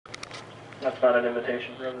That's not an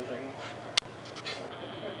invitation for other things.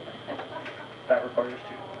 That requires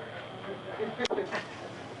two.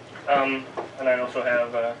 And I also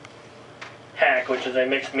have Hack, which is a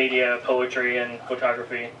mixed media, poetry, and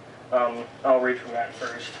photography. I'll read from that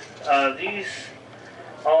first. These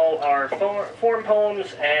all are form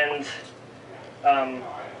poems, and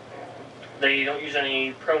they don't use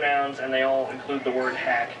any pronouns, and they all include the word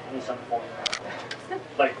hack in some form.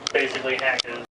 Like, basically, hack is